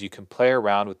do is you can play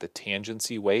around with the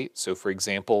tangency weight. So for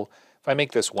example, if I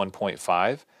make this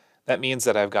 1.5, that means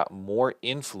that I've got more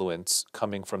influence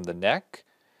coming from the neck,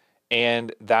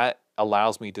 and that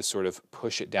allows me to sort of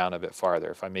push it down a bit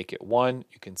farther. If I make it 1,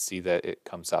 you can see that it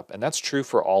comes up. And that's true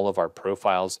for all of our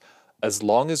profiles, as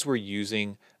long as we're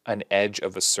using an edge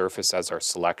of a surface as our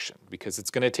selection, because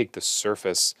it's going to take the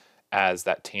surface as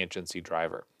that tangency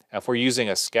driver. Now, if we're using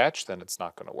a sketch, then it's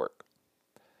not going to work.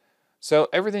 So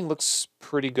everything looks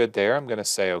pretty good there. I'm going to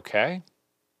say OK.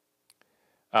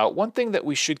 One thing that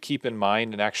we should keep in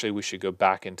mind, and actually we should go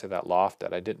back into that loft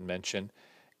that I didn't mention,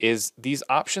 is these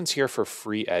options here for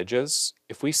free edges.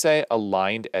 If we say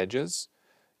aligned edges,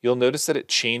 you'll notice that it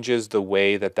changes the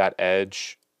way that that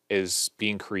edge is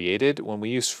being created. When we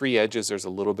use free edges, there's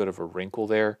a little bit of a wrinkle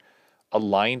there.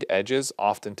 Aligned edges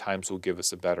oftentimes will give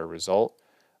us a better result.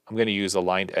 I'm going to use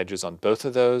aligned edges on both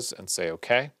of those and say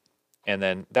OK. And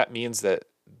then that means that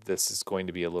this is going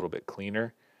to be a little bit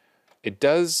cleaner. It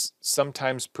does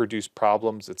sometimes produce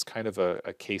problems. It's kind of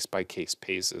a case-by-case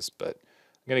basis, but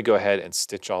I'm going to go ahead and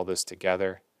stitch all this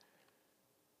together,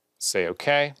 say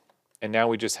OK, and now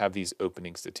we just have these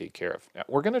openings to take care of. Now,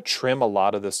 we're going to trim a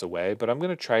lot of this away, but I'm going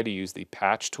to try to use the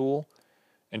patch tool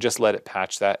and just let it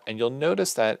patch that. And you'll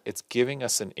notice that it's giving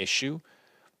us an issue,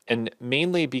 and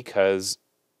mainly because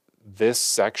this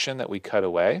section that we cut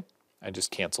away, I just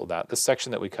canceled that, this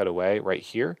section that we cut away right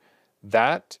here,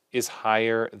 that is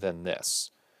higher than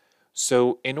this.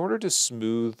 So in order to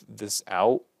smooth this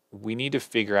out, we need to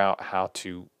figure out how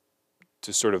to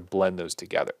sort of blend those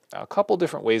together. Now, a couple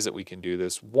different ways that we can do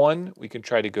this. One, we can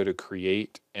try to go to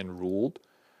Create and Ruled.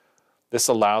 This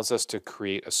allows us to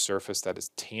create a surface that is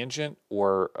tangent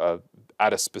or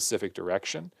at a specific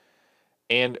direction.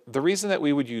 And the reason that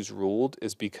we would use Ruled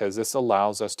is because this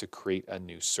allows us to create a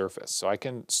new surface. So I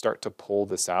can start to pull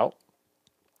this out.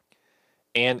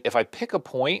 And if I pick a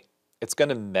point, it's going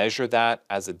to measure that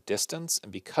as a distance.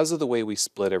 And because of the way we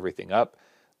split everything up,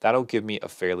 that'll give me a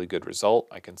fairly good result.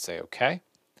 I can say OK.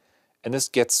 And this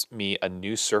gets me a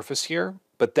new surface here,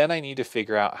 but then I need to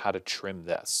figure out how to trim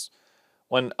this.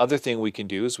 One other thing we can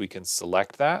do is we can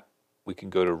select that. We can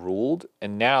go to Ruled,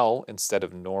 and now instead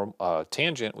of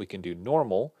tangent, we can do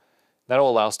normal. That'll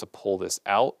allow us to pull this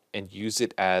out and use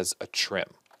it as a trim.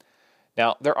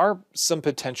 Now, there are some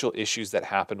potential issues that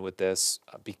happen with this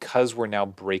because we're now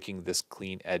breaking this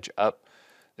clean edge up.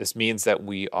 This means that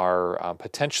we are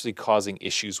potentially causing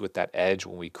issues with that edge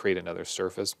when we create another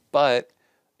surface, but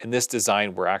in this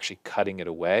design, we're actually cutting it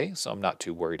away, so I'm not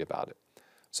too worried about it.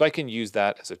 So I can use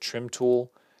that as a trim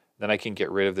tool. Then I can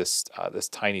get rid of this, this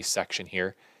tiny section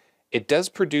here. It does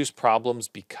produce problems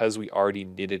because we already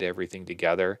knitted everything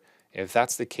together. If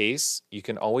that's the case, you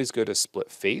can always go to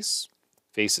Split Face,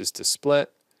 Faces to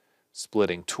Split,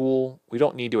 Splitting Tool. We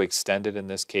don't need to extend it in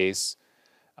this case.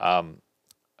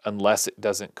 Unless it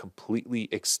doesn't completely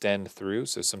extend through.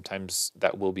 So sometimes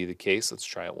that will be the case. Let's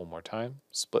try it one more time.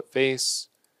 Split face,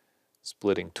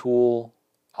 splitting tool.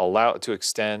 I'll allow it to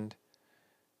extend.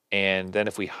 And then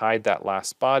if we hide that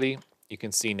last body, you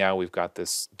can see now we've got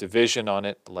this division on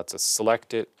it that lets us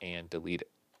select it and delete it.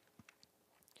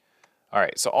 All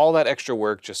right, so all that extra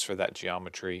work just for that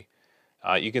geometry.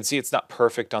 You can see it's not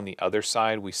perfect on the other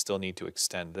side. We still need to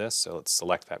extend this. So let's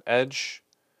select that edge.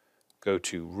 Go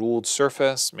to Ruled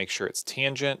Surface, make sure it's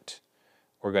tangent.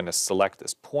 We're going to select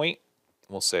this point.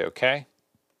 We'll say OK.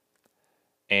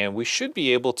 And we should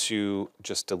be able to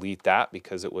just delete that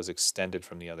because it was extended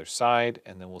from the other side,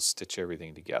 and then we'll stitch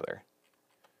everything together.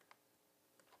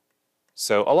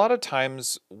 So a lot of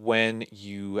times when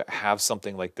you have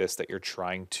something like this that you're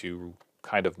trying to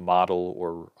kind of model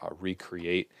or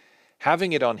recreate,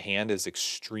 having it on hand is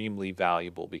extremely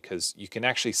valuable because you can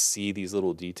actually see these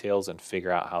little details and figure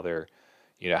out how they're,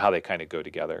 how they kind of go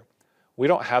together. We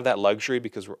don't have that luxury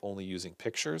because we're only using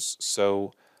pictures.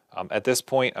 So at this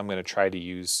point, I'm going to try to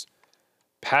use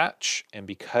patch. And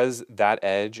because that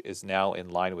edge is now in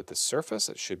line with the surface,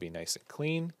 it should be nice and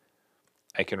clean.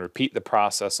 I can repeat the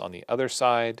process on the other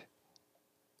side.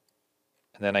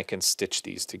 And then I can stitch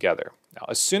these together. Now,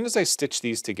 as soon as I stitch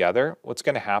these together, what's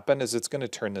going to happen is it's going to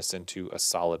turn this into a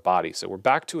solid body. So we're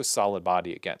back to a solid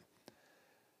body again.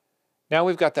 Now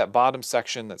we've got that bottom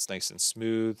section that's nice and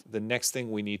smooth. The next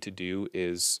thing we need to do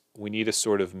is we need to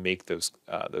sort of make those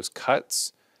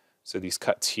cuts. So these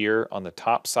cuts here on the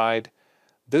top side,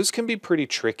 those can be pretty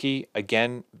tricky,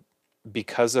 again,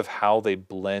 because of how they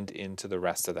blend into the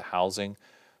rest of the housing.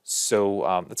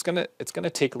 So it's gonna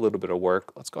take a little bit of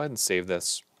work. Let's go ahead and save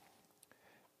this.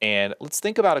 And let's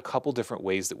think about a couple different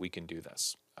ways that we can do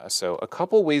this. So a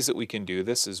couple ways that we can do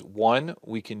this is, one,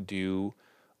 we can do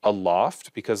a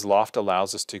loft, because loft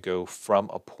allows us to go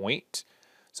from a point.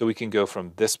 So we can go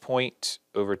from this point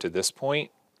over to this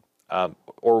point,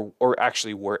 or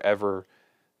actually wherever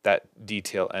that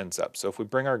detail ends up. So if we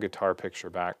bring our guitar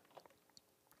picture back,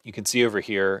 you can see over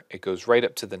here, it goes right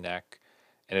up to the neck,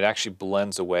 and it actually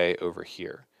blends away over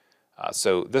here.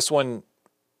 So this one,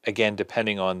 again,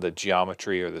 depending on the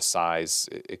geometry or the size,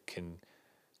 it can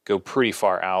go pretty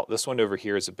far out. This one over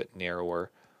here is a bit narrower,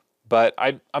 but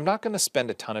I'm not going to spend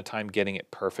a ton of time getting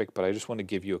it perfect, but I just want to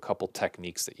give you a couple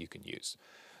techniques that you can use.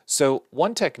 So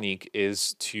one technique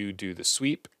is to do the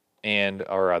sweep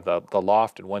or the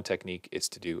loft, and one technique is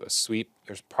to do a sweep.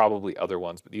 There's probably other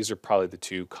ones, but these are probably the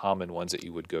two common ones that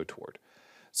you would go toward.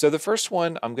 So the first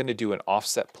one, I'm going to do an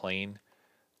offset plane.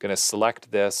 I'm going to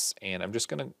select this, and I'm just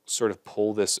going to sort of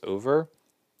pull this over.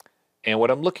 And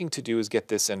what I'm looking to do is get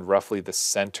this in roughly the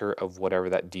center of whatever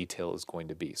that detail is going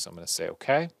to be. So I'm going to say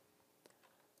OK.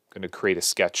 I'm going to create a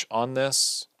sketch on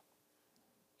this.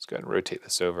 Let's go ahead and rotate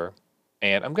this over.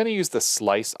 And I'm going to use the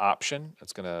slice option.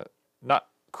 It's going to not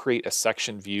create a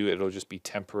section view. It'll just be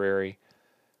temporary.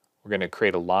 We're going to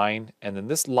create a line, and then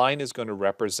this line is going to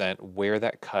represent where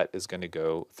that cut is going to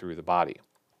go through the body.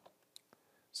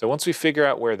 So once we figure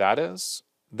out where that is,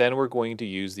 then we're going to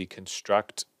use the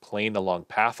construct plane along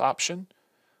path option.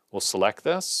 We'll select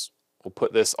this. We'll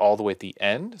put this all the way at the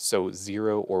end, so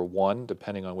 0 or 1,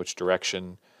 depending on which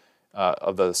direction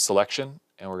of the selection.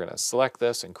 And we're going to select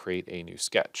this and create a new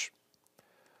sketch.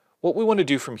 What we want to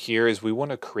do from here is we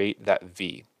want to create that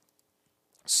V.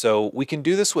 So we can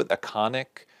do this with a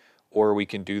conic, or we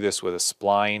can do this with a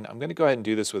spline. I'm going to go ahead and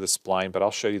do this with a spline, but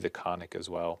I'll show you the conic as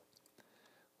well.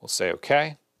 We'll say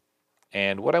OK.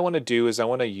 And what I want to do is I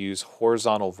want to use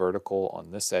horizontal vertical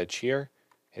on this edge here,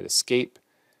 hit escape,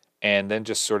 and then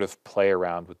just sort of play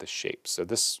around with the shape. So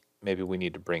this, maybe we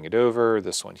need to bring it over.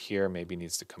 This one here maybe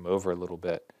needs to come over a little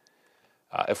bit.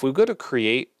 If we go to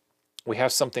create, we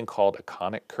have something called a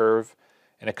conic curve.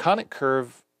 And a conic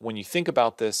curve, when you think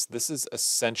about this, this is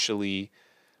essentially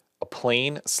a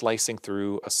plane slicing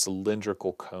through a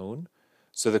cylindrical cone.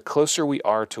 So the closer we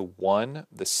are to 1,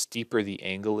 the steeper the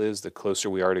angle is, the closer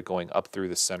we are to going up through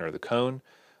the center of the cone.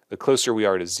 The closer we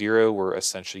are to 0, we're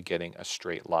essentially getting a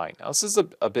straight line. Now this is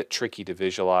a bit tricky to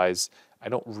visualize. I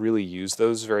don't really use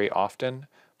those very often,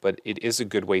 but it is a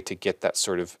good way to get that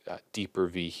sort of deeper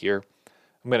V here.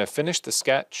 I'm going to finish the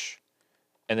sketch.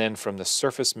 And then from the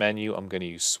surface menu, I'm going to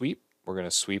use sweep. We're going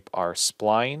to sweep our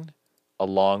spline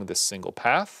along this single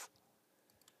path.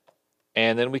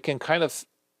 And then we can kind of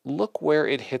look where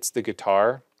it hits the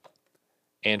guitar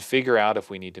and figure out if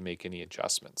we need to make any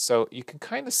adjustments. So you can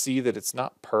kind of see that it's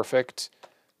not perfect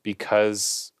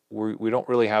because we don't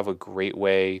really have a great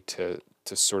way to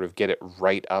sort of get it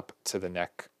right up to the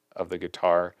neck of the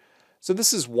guitar. So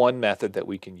this is one method that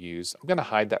we can use. I'm going to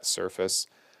hide that surface.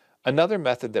 Another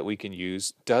method that we can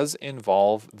use does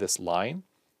involve this line,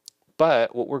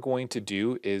 but what we're going to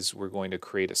do is we're going to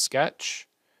create a sketch.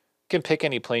 You can pick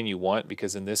any plane you want,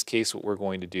 because in this case what we're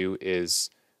going to do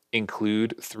is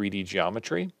include 3D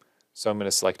geometry. So I'm going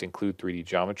to select include 3D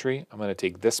geometry. I'm going to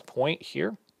take this point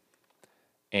here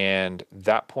and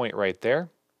that point right there.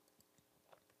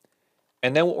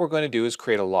 And then what we're going to do is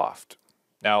create a loft.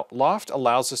 Now loft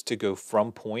allows us to go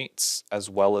from points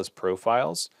as well as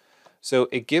profiles. So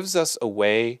it gives us a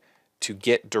way to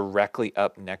get directly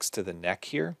up next to the neck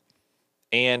here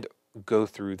and go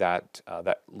through that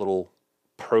little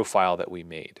profile that we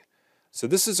made. So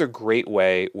this is a great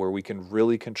way where we can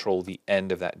really control the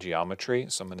end of that geometry.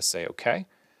 So I'm going to say OK.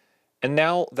 And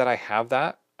now that I have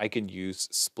that, I can use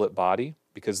split body,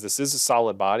 because this is a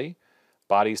solid body.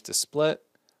 Bodies to split.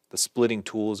 The splitting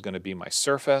tool is going to be my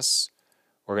surface.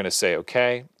 We're going to say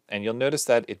OK. And you'll notice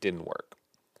that it didn't work.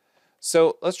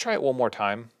 So let's try it one more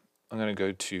time. I'm going to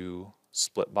go to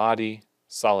split body,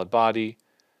 solid body,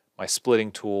 my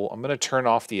splitting tool. I'm going to turn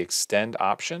off the extend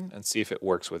option and see if it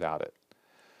works without it.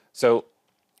 So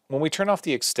when we turn off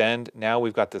the extend, now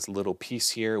we've got this little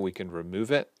piece here. We can remove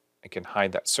it. I can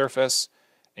hide that surface,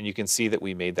 and you can see that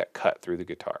we made that cut through the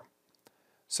guitar.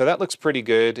 So that looks pretty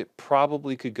good. It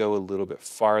probably could go a little bit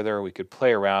farther. We could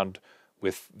play around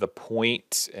with the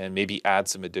point and maybe add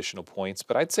some additional points,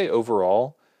 but I'd say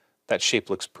overall, that shape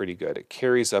looks pretty good. It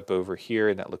carries up over here,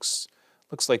 and that looks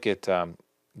like it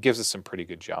gives us some pretty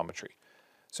good geometry.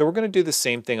 So we're going to do the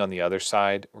same thing on the other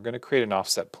side. We're going to create an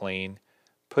offset plane,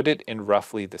 put it in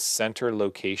roughly the center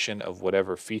location of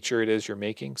whatever feature it is you're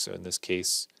making. So in this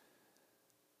case,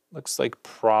 looks like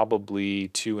probably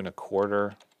 2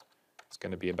 1/4. It's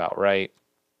going to be about right.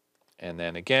 And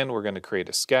then again, we're going to create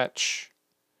a sketch.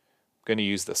 I'm going to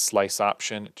use the slice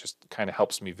option. It just kind of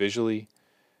helps me visually.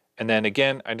 And then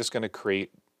again, I'm just going to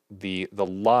create the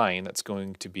line that's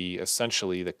going to be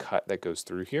essentially the cut that goes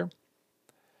through here.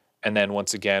 And then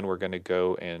once again, we're going to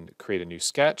go and create a new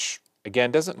sketch.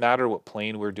 Again, doesn't matter what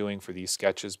plane we're doing for these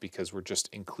sketches because we're just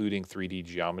including 3D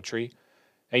geometry.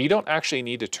 And you don't actually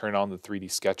need to turn on the 3D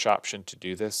sketch option to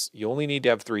do this. You only need to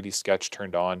have 3D sketch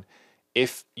turned on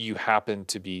if you happen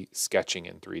to be sketching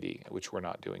in 3D, which we're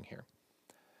not doing here.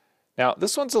 Now,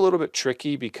 this one's a little bit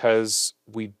tricky because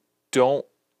we don't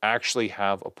actually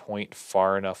have a point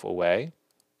far enough away.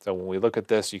 So when we look at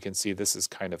this, you can see this is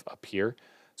kind of up here.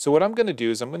 So what I'm going to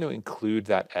do is I'm going to include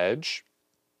that edge,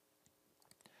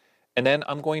 and then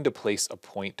I'm going to place a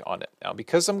point on it. Now,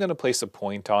 because I'm going to place a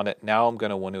point on it, now I'm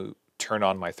going to want to turn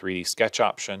on my 3D sketch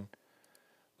option.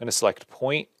 I'm going to select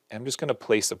point, and I'm just going to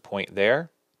place a point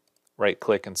there, right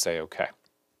click and say OK.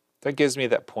 That gives me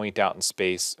that point out in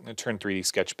space. I'm going to turn 3D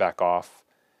sketch back off,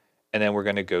 and then we're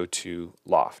going to go to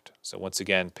loft. So once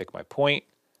again, pick my point,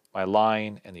 my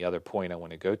line, and the other point I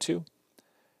want to go to.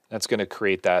 That's going to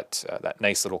create that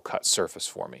nice little cut surface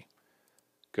for me.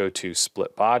 Go to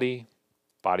split body,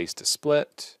 bodies to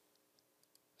split.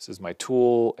 This is my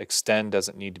tool. Extend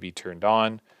doesn't need to be turned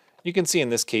on. You can see in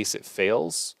this case it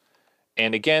fails.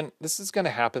 And again, this is going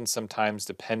to happen sometimes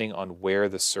depending on where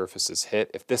the surface is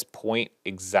hit. If this point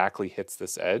exactly hits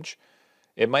this edge,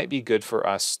 it might be good for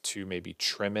us to maybe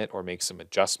trim it or make some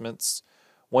adjustments.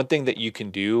 One thing that you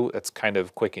can do that's kind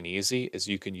of quick and easy is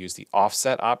you can use the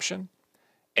offset option.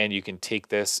 And you can take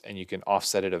this and you can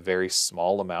offset it a very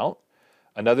small amount.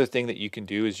 Another thing that you can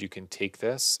do is you can take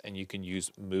this and you can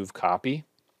use move copy.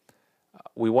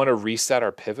 We want to reset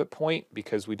our pivot point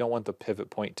because we don't want the pivot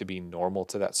point to be normal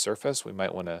to that surface. We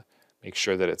might want to make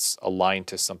sure that it's aligned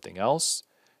to something else.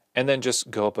 And then just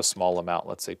go up a small amount,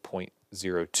 let's say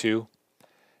 0.02.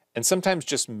 And sometimes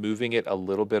just moving it a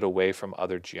little bit away from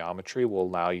other geometry will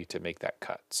allow you to make that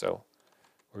cut. So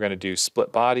we're going to do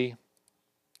split body.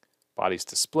 Bodies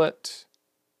to split,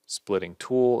 splitting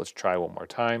tool, let's try one more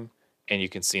time, and you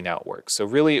can see now it works. So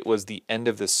really it was the end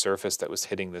of this surface that was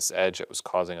hitting this edge that was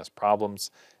causing us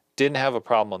problems. Didn't have a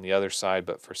problem on the other side,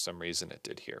 but for some reason it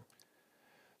did here.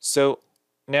 So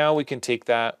now we can take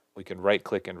that, we can right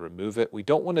click and remove it. We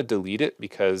don't want to delete it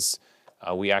because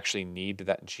we actually need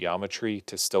that geometry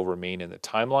to still remain in the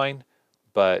timeline,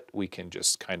 but we can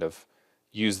just kind of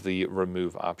use the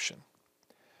remove option.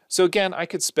 So again, I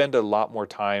could spend a lot more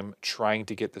time trying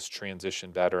to get this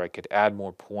transition better. I could add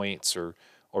more points or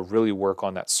really work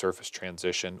on that surface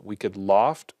transition. We could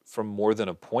loft from more than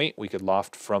a point. We could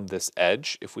loft from this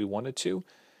edge if we wanted to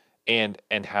and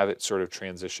have it sort of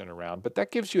transition around. But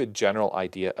that gives you a general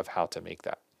idea of how to make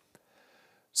that.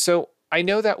 So I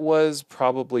know that was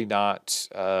probably not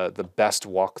the best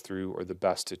walkthrough or the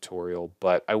best tutorial,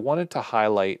 but I wanted to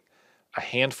highlight a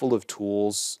handful of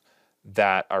tools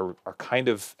that are kind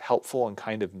of helpful and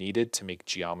kind of needed to make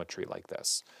geometry like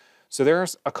this. So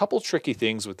there's a couple tricky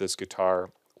things with this guitar.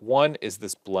 One is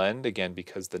this blend, again,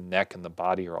 because the neck and the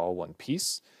body are all one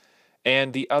piece.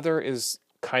 And the other is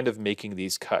kind of making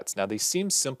these cuts. Now they seem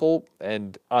simple,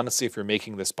 and honestly, if you're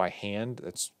making this by hand,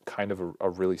 that's kind of a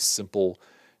really simple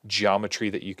geometry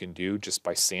that you can do just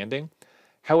by sanding.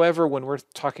 However, when we're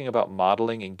talking about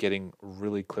modeling and getting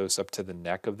really close up to the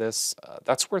neck of this,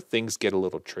 that's where things get a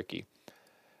little tricky.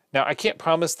 Now, I can't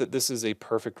promise that this is a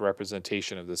perfect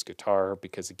representation of this guitar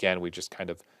because, again, we just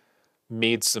kind of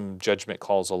made some judgment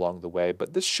calls along the way,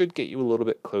 but this should get you a little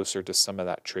bit closer to some of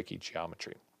that tricky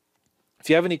geometry. If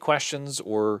you have any questions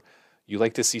or you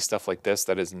like to see stuff like this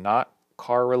that is not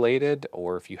car related,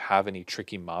 or if you have any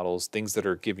tricky models, things that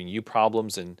are giving you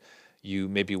problems and you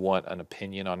maybe want an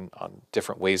opinion on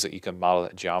different ways that you can model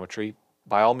that geometry,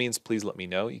 by all means, please let me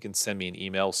know. You can send me an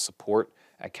email,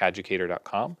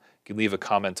 support@cadeducator.com. You can leave a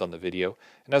comment on the video.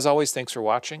 And as always, thanks for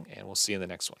watching, and we'll see you in the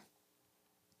next one.